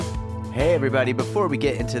Hey everybody, before we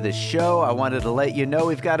get into the show, I wanted to let you know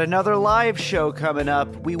we've got another live show coming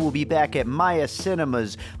up. We will be back at Maya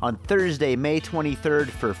Cinemas on Thursday, May 23rd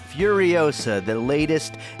for Furiosa, the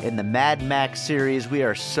latest in the Mad Max series. We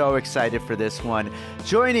are so excited for this one.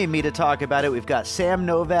 Joining me to talk about it, we've got Sam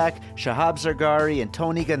Novak, Shahab Zargari, and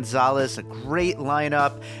Tony Gonzalez. A great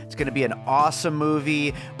lineup. It's going to be an awesome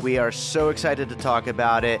movie. We are so excited to talk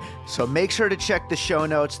about it. So make sure to check the show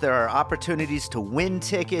notes. There are opportunities to win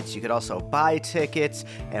tickets. You could also buy tickets,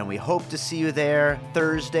 and we hope to see you there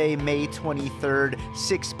Thursday, May 23rd,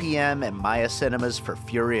 6 p.m. at Maya Cinemas for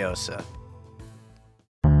Furiosa.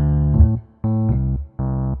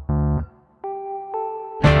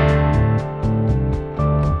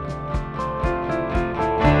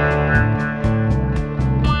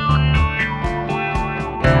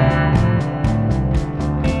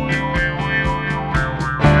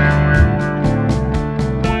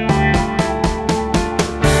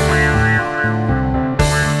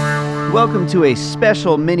 Welcome to a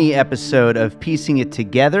special mini episode of Piecing It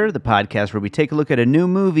Together, the podcast where we take a look at a new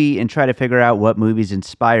movie and try to figure out what movies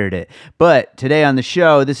inspired it. But today on the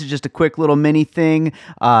show, this is just a quick little mini thing.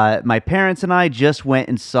 My parents and I just went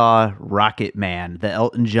and saw Rocket Man, the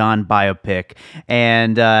Elton John biopic.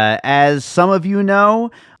 And as some of you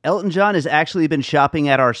know, Elton John has actually been shopping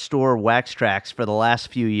at our store, Wax Trax, for the last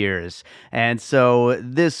few years. And so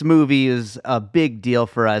this movie is a big deal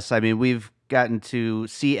for us. I mean, we've gotten to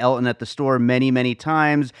see Elton at the store many, many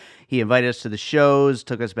times. He invited us to the shows,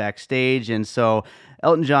 took us backstage, and so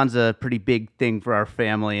Elton John's a pretty big thing for our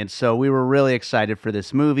family, and so we were really excited for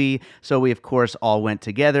this movie. So we, of course, all went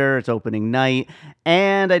together. It's opening night,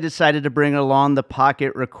 and I decided to bring along the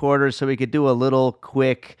pocket recorder so we could do a little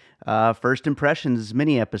quick first impressions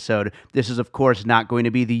mini episode. This is, of course, not going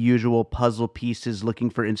to be the usual puzzle pieces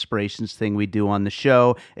looking for inspirations thing we do on the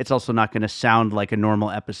show. It's also not going to sound like a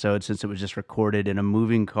normal episode since it was just recorded in a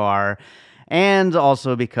moving car. And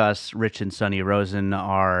also because Rich and Sonny Rosen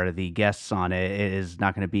are the guests on it, it is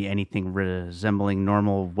not going to be anything resembling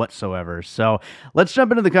normal whatsoever. So let's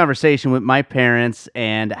jump into the conversation with my parents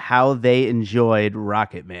and how they enjoyed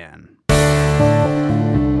Rocket Man. All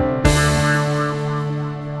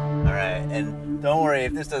right, and don't worry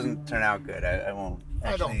if this doesn't turn out good. I won't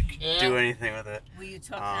actually do anything with it. Will you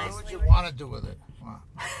talk nicely? What do you want to do with it?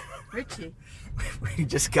 Richie. We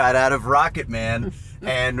just got out of Rocket Man,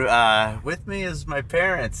 and with me is my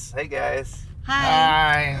parents. Hey, guys.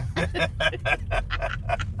 Hi.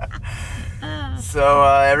 So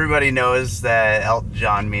everybody knows that Elton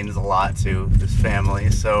John means a lot to this family.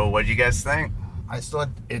 So what did you guys think? I thought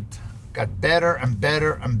it got better and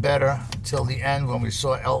better and better until the end when we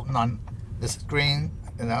saw Elton on the screen.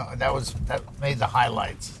 You know, that made the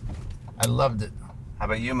highlights. I loved it. How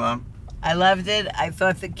about you, Mom? I loved it. I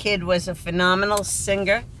thought the kid was a phenomenal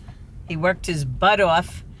singer. He worked his butt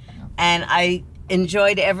off, and I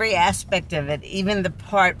enjoyed every aspect of it, even the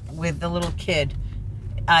part with the little kid.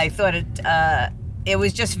 I thought it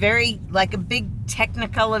was just very like a big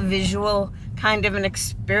technicolor visual kind of an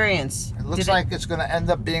experience. It looks like it's going to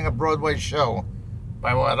end up being a Broadway show.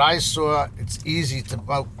 By what I saw, it's easy to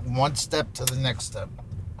go one step to the next step.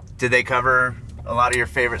 Did they cover a lot of your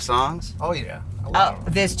favorite songs? Oh, yeah.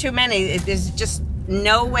 There's too many. There's just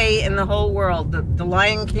no way in the whole world. The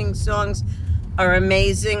Lion King songs are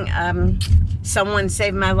amazing. Someone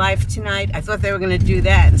Saved My Life Tonight. I thought they were going to do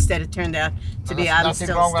that. Instead, it turned out to be I'm Still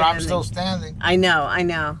Standing. I'm Still Standing. I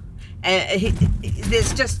know. And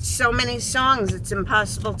there's just so many songs. It's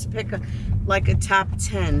impossible to pick a top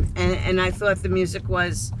 10. And I thought the music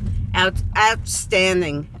was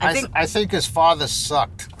outstanding. I think his father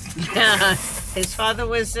sucked. Yeah, his father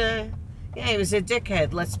was he was a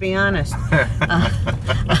dickhead, let's be honest.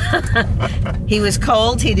 He was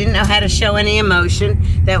cold. He didn't know how to show any emotion.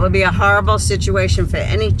 That would be a horrible situation for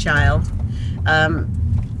any child.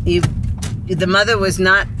 The mother was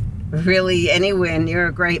not really anywhere near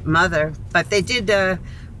a great mother, but they did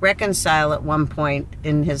reconcile at one point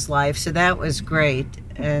in his life, so that was great.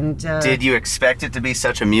 And did you expect it to be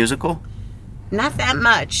such a musical? Not that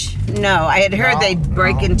much. No, I had heard they'd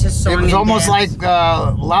break into song. It was almost like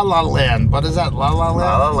La La Land. What is that, La La Land?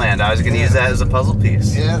 La La Land. I was going to use that as a puzzle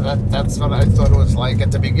piece. Yeah, that's what I thought it was like at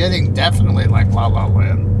the beginning. Definitely like La La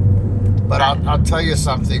Land. But I'll tell you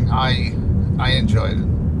something. I enjoyed it.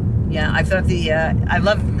 Yeah, I thought I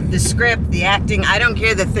loved the script, the acting. I don't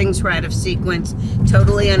care that things were out of sequence,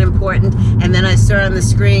 totally unimportant. And then I saw on the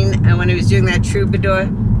screen, and when he was doing that troubadour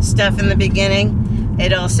stuff in the beginning,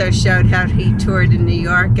 it also showed how he toured in New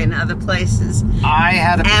York and other places. I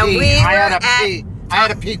had to pee. I had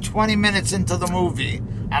to pee 20 minutes into the movie,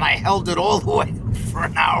 and I held it all the way for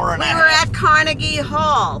an hour and a half. We were at Carnegie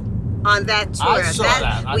Hall. on that tour. I saw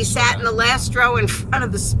that. I We saw sat that. in the last row in front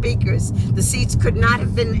of the speakers. The seats could not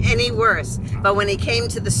have been any worse. But when he came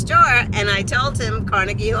to the store, and I told him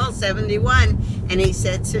Carnegie Hall 71, and he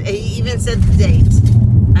even said the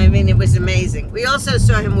date. I mean, it was amazing. We also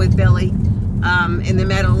saw him with Billy in the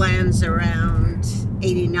Meadowlands around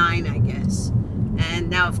 89, I guess. And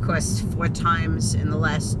now, of course, 4 times in the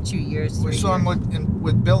last 2 years. We 3 saw him years.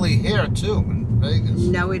 with Billy here too in Vegas.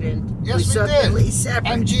 No, we didn't. Yes, we saw did. Billy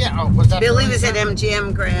separate. MGM. Oh, was that Billy was at separate?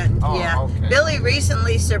 MGM Grand. Oh, Yeah. okay. Billy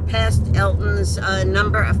recently surpassed Elton's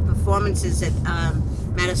number of performances at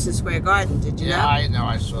Madison Square Garden. Did you Yeah, know? I know.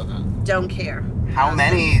 I saw that. Don't care. How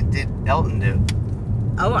many did Elton do?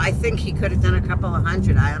 Oh, I think he could have done a couple of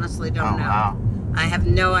hundred. I honestly don't know. Wow. I have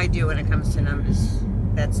no idea when it comes to numbers.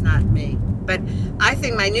 That's not me. But I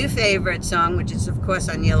think my new favorite song, which is of course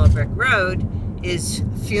on Yellow Brick Road, is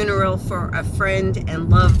Funeral for a Friend and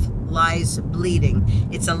Love Lies Bleeding.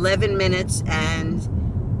 It's 11 minutes and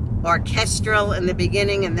orchestral in the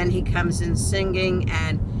beginning, and then he comes in singing,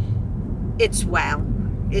 and it's wow.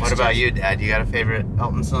 It's What about just- you, Dad? You got a favorite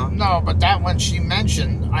Elton song? No, but that one she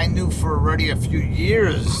mentioned, I knew for already a few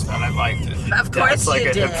years that I liked it. Of course That's like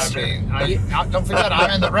you a did. I mean, don't forget, I'm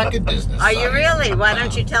in the record business. Are you really? Why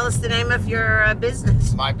don't you tell us the name of your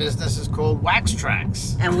business? My business is called Wax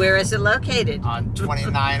Tracks And where is it located? on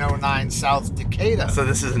 2909 South Decatur. So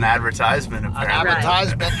this is an advertisement, An apparently.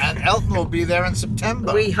 advertisement, and Elton will be there in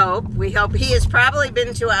September. We hope. He has probably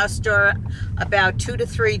been to our store about 2 to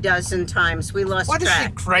 3 dozen times. We lost What is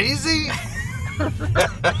track. she, crazy?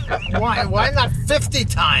 Why not 50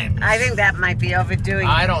 times? I think that might be overdoing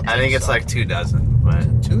I it. don't I think it's so. like 2 dozen,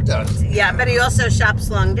 but 2 dozen. Yeah, but he also shops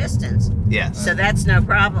long distance, yes. so that's no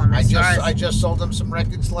problem. As far I as just sold him some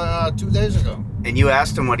records 2 days ago. And you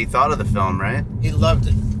asked him what he thought of the film, right? He loved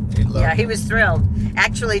it. He loved yeah, it. he was thrilled.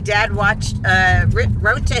 Actually, Dad wrote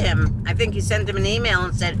to him. I think he sent him an email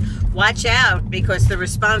and said, "Watch out, because the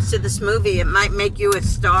response to this movie, it might make you a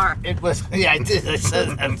star." It was, yeah, I did. I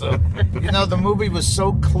said that too. You know, the movie was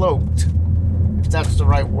so cloaked, if that's the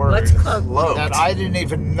right word. What's cloaked? Cloaked. That I didn't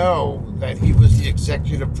even know that he was the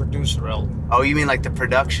executive producer, Elton. Oh, you mean like the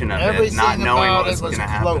production of Everything it, not knowing about what it was was going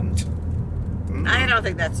to happen? cloaked. I don't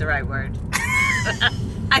think that's the right word.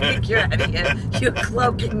 I think you're out of your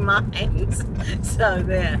cloaking minds. So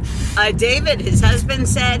there. David, his husband,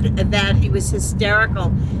 said that he was hysterical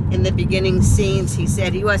in the beginning scenes. He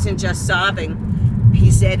said he wasn't just sobbing. He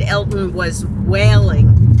said Elton was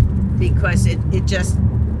wailing because it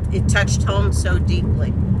touched home so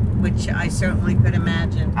deeply, which I certainly could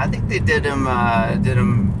imagine. I think they did him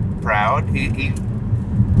proud.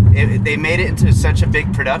 They made it into such a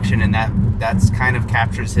big production, and that's kind of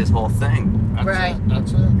captures his whole thing. That's Right. it.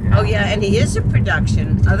 That's it. Oh yeah, and he is a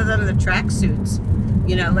production, other than the tracksuits.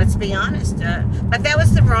 You know, let's be honest. But that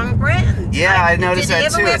was the wrong brand. Yeah, I Did noticed he that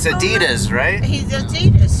ever too. wear It's Puma? Adidas, right? He's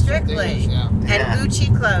Adidas, strictly. Adidas, yeah. And Yeah.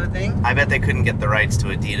 Gucci clothing. I bet they couldn't get the rights to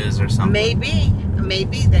Adidas or something.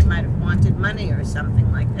 Maybe they might have wanted money or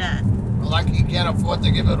something like that. Well, like he can't afford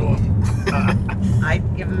to give it to him. I'd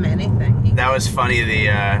give him anything. That was funny.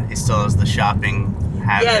 He still has the shopping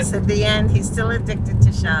habit. Yes, at the end, he's still addicted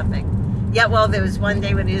to shopping. Yeah, well, there was one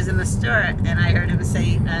day when he was in the store, and I heard him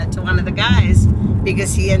say to one of the guys,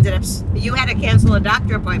 because he ended up, you had to cancel a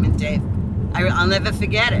doctor appointment, Dave. I'll never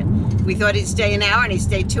forget it. We thought he'd stay an hour, and he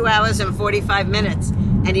stayed 2 hours and 45 minutes.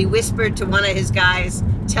 And he whispered to one of his guys,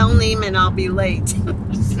 "Tell Neiman I'll be late."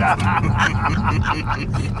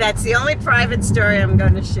 That's the only private story I'm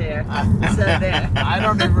going to share. So there. I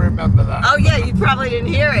don't even remember that. Oh yeah, you probably didn't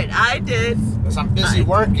hear it. I did. Because I'm busy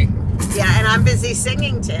working. Yeah, and I'm busy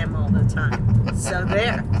singing to him all the time. So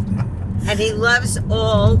there. And he loves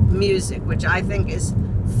all music, which I think is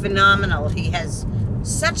phenomenal. He has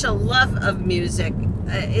such a love of music.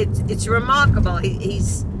 It's remarkable.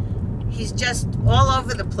 He's just all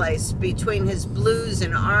over the place between his blues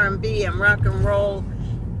and R&B and rock and roll.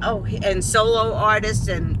 Oh, and solo artists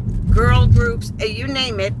and girl groups. You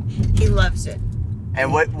name it, he loves it.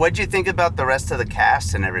 And what'd you think about the rest of the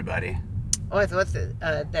cast and everybody? Oh, I thought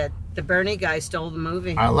that the Bernie guy stole the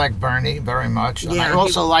movie. I like Bernie very much. And Yeah, I he-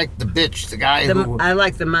 also like the bitch, the guy who... I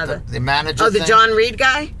like the mother. The manager Oh, the thing. John Reed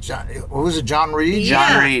guy? Who was it, John Reed?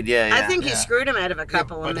 John Reed, yeah. I think he Yeah. screwed him out of a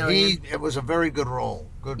couple of but million. it was a very good role.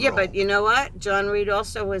 Good Yeah, role. but you know what? John Reed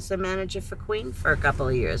also was the manager for Queen for a couple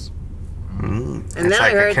of years. And then it's I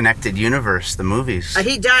like heard- a connected universe, the movies.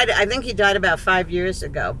 He died, I think he died about 5 years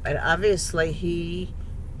ago, but obviously he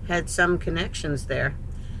had some connections there.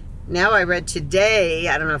 Now I read today,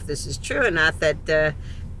 I don't know if this is true or not, that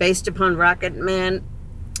based upon Rocket Man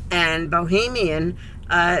and Bohemian,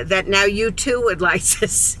 that now you too would like to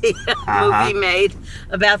see a movie made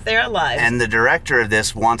about their lives. And the director of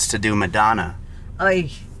this wants to do Madonna. Oy,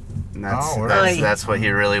 And Oh, that's what he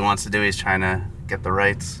really wants to do. He's trying to get the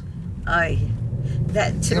rights. oy.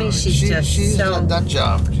 That to me, but she's she's so. done that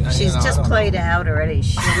job. She's just played out already.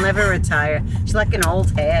 She'll never retire. She's like an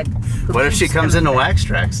old hag. What if she comes into Wax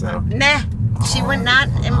Tracks, though? Nah, she would not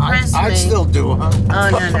impress me. I'd still do, huh?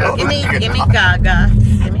 Oh no! Give me Gaga.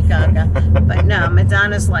 Give me Gaga. But no,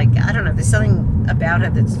 Madonna's like, I don't know. There's something about her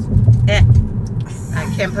that's,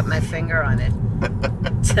 I can't put my finger on it.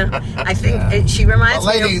 So, I think she reminds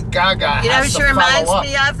me Lady of. Gaga. You know who has she to reminds follow up.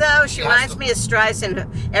 me of, though? She She has reminds to- me of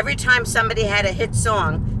Streisand. Every time somebody had a hit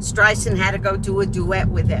song, Streisand had to go do a duet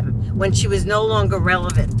with him when she was no longer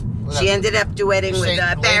relevant. Well, She that- ended up duetting You with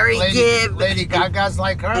say Barry Gibb Lady Gaga's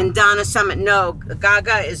like her? and Donna Summer. No,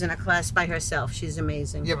 Gaga is in a class by herself. She's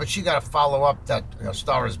amazing. Yeah, but she got to follow up that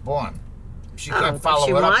Star is Born. She Oh, can't but follow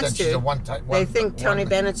she it up, wants then she's to. a one-time. They think Tony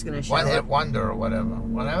Bennett's going to show One-hit up wonder or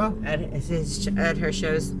whatever. at her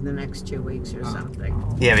shows the next 2 weeks or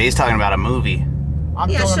something. Yeah, but he's talking about a movie. I'm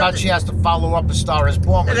Yeah, talking she'll about do- she has to follow up A Star is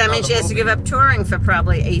Born. So with that means she another has to movie. give up touring for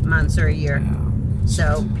probably 8 months or a year.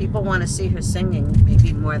 So people want to see her singing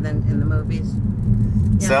maybe more than in the movies.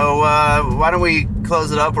 Yeah. So why don't we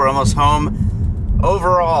close it up? We're almost home.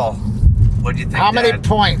 Overall, what'd you think? How many Dad?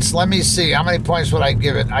 points? Let me see. How many points would I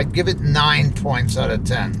give it? I'd give it 9 points out of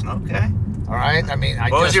 10. Okay. All right. I mean,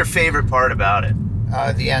 What was your favorite part about it?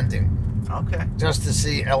 the ending? Okay. Just to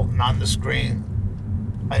see Elton on the screen,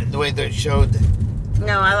 the way they showed.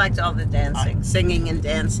 No, I liked all the dancing, singing and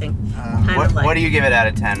dancing. Kind What, of like. what do you give it out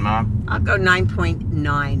of 10, Mom? I'll go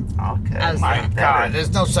 9.9. Okay. How's My that? God, there's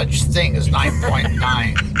no such thing as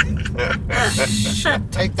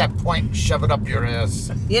 9.9. Take that point and shove it up your ass.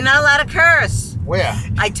 You're not allowed to curse. Where?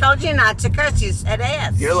 I told you not to curse. You said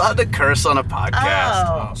ass. You're allowed to curse on a podcast.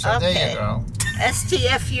 Oh, So okay. there you go.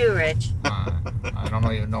 STFU, Rich. I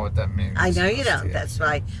don't even know what that means. I know you don't. That's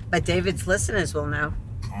why. But David's listeners will know.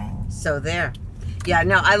 Oh. So there. Yeah,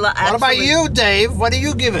 no, I love. What about you, Dave? What do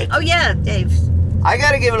you give it? Oh yeah, Dave. I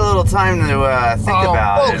got to give it a little time to think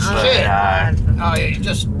about it. bullshit. but, Oh, yeah, you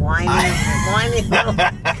just Whiny little.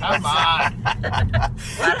 come on,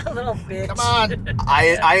 What a little bitch. come on.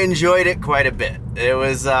 I enjoyed it quite a bit. It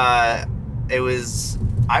was I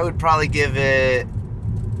would probably give it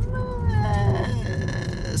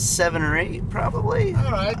 7 or 8 probably.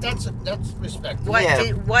 All right, that's respectable.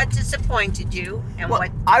 Yeah. What disappointed you, and Well,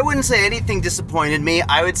 what? I wouldn't say anything disappointed me.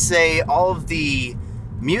 I would say all of the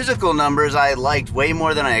musical numbers I liked way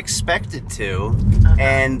more than I expected to,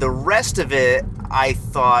 and the rest of it I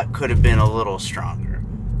thought could have been a little stronger.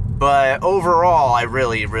 But overall, I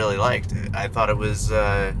really, really liked it. I thought it was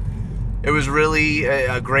really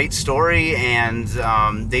a great story, and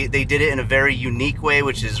they did it in a very unique way,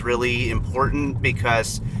 which is really important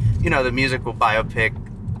because, you know, the musical biopic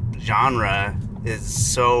genre is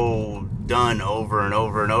so done over and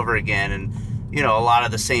over and over again, and you know, a lot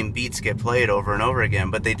of the same beats get played over and over again,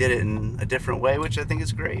 but they did it in a different way, which I think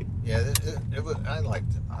is great. Yeah, it was, I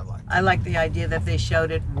liked it. I like the idea that they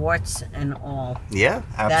showed it warts and all. Yeah,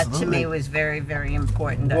 absolutely. That to me was very, very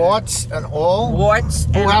important. Warts and all. Warts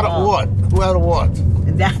and Who had a all. wart? Who had a wart?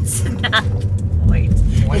 That's not. Wait,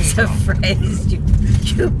 it's a phrase.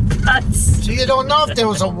 You butts. So you don't know if there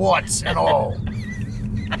was a warts and all.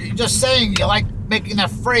 You're just saying you like making that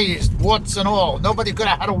phrase, warts and all. Nobody could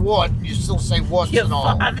have had a wart, and you still say warts Your and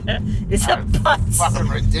all. father is a butts. Fucking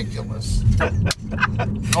ridiculous.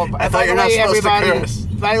 Oh, I thought you're not supposed to curse.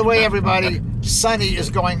 By the way, everybody, Sunny is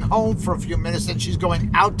going home for a few minutes, and she's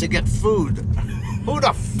going out to get food. Who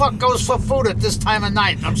the fuck goes for food at this time of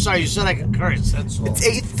night? I'm sorry, you said I could curse. That's all. It's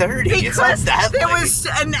 8:30. It's not Because that there late. was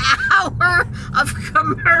an hour of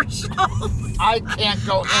commercials I can't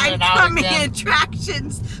go in and and out coming again.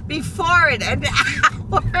 attractions before it. An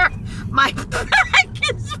hour. My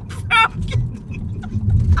back is broken.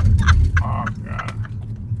 Oh, God.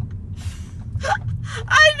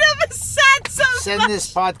 I never sat so Send much.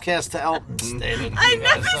 this podcast to Elton State. I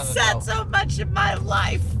never sat so much in my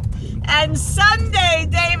life. And Sunday,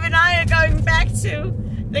 Dave and I are going back to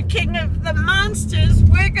the King of the Monsters.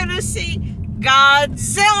 We're going to see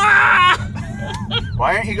Godzilla.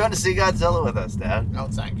 Why aren't you going to see Godzilla with us, Dad? No,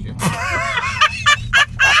 thank you.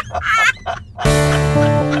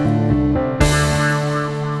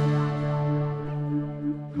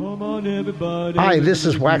 Hi, this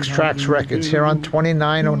is Wax Trax Records here on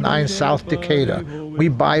 2909 South Decatur. We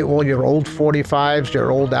buy all your old 45s, your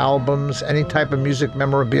old albums, any type of music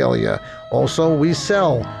memorabilia. Also, we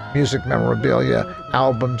sell music memorabilia,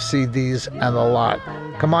 albums, CDs, and a lot.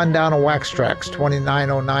 Come on down to Wax Tracks,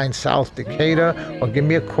 2909 South Decatur, or give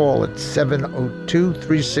me a call at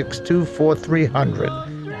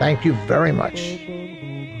 702-362-4300. Thank you very much.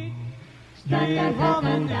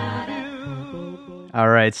 All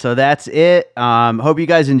right, so that's it. Hope you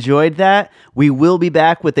guys enjoyed that. We will be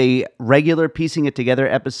back with a regular Piecing It Together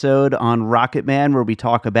episode on Rocket Man, where we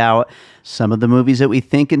talk about some of the movies that we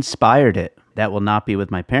think inspired it. That will not be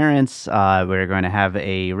with my parents. We're going to have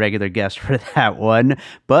a regular guest for that one,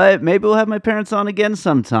 but maybe we'll have my parents on again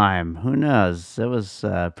sometime. Who knows? It was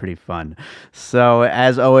pretty fun. So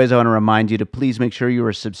as always, I want to remind you to please make sure you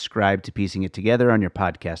are subscribed to Piecing It Together on your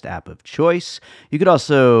podcast app of choice. You could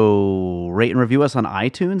also rate and review us on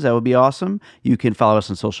iTunes. That would be awesome. You can follow us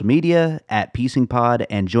on social media at Piecing Pod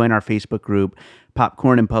and join our Facebook group,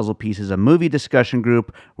 Popcorn and Puzzle Pieces, a movie discussion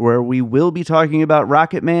group where we will be talking about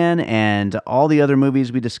Rocket Man and all the other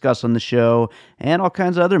movies we discuss on the show and all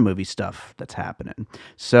kinds of other movie stuff that's happening.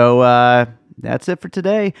 So that's it for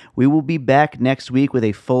today. We will be back next week with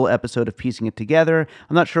a full episode of Piecing It Together.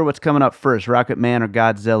 I'm not sure what's coming up first, Rocket Man or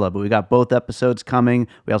Godzilla, but we got both episodes coming.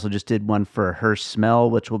 We also just did one for Her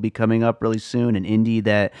Smell, which will be coming up really soon, an indie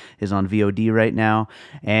that is on VOD right now.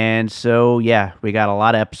 And so, yeah, we got a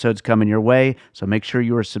lot of episodes coming your way. So make sure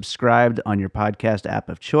you are subscribed on your podcast app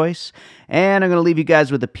of choice. And I'm going to leave you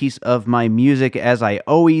guys with a piece of my music, as I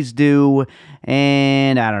always do.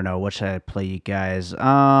 And I don't know, what should I play you guys?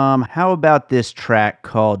 How about this track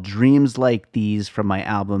called Dreams Like These from my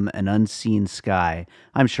album An Unseen Sky?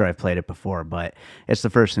 I'm sure I've played it before, but it's the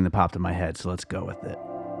first thing that popped in my head, so let's go with it.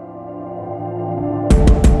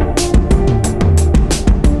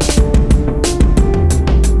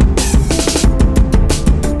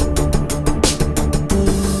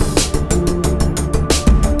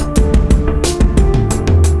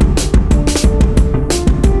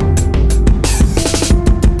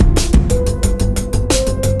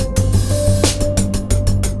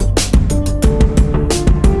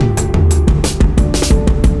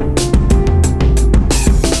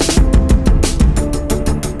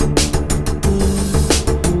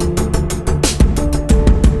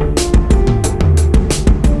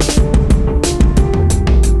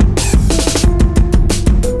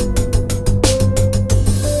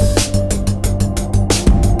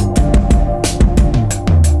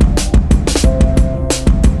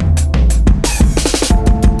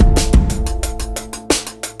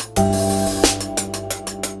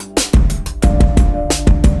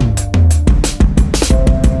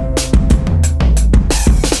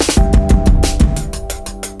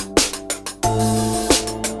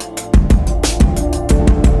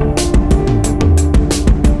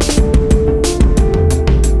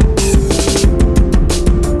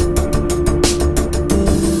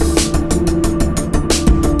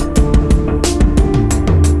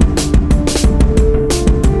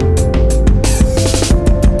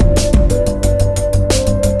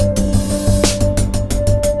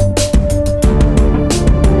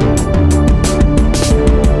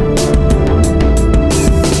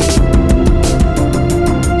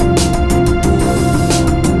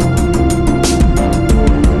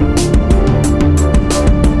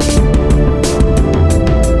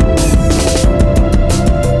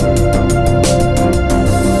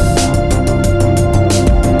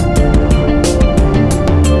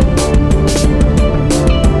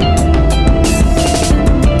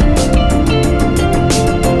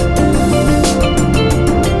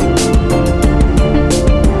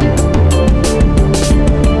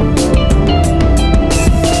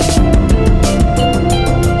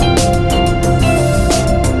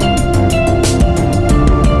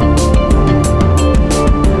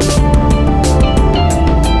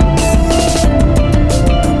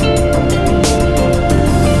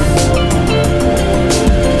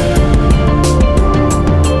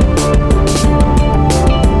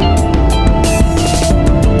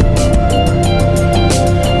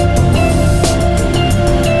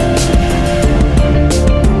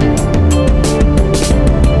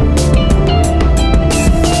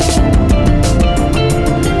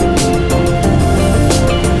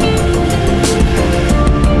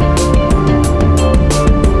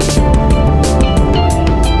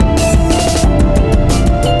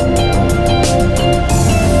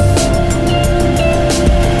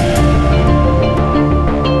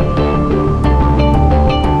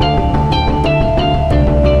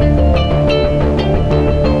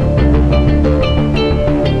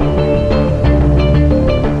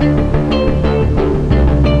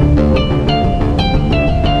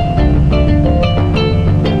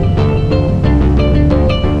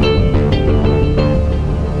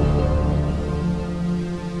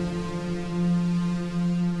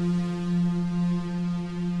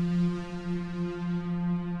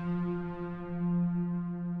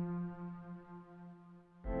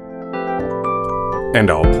 and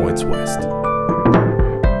all points west.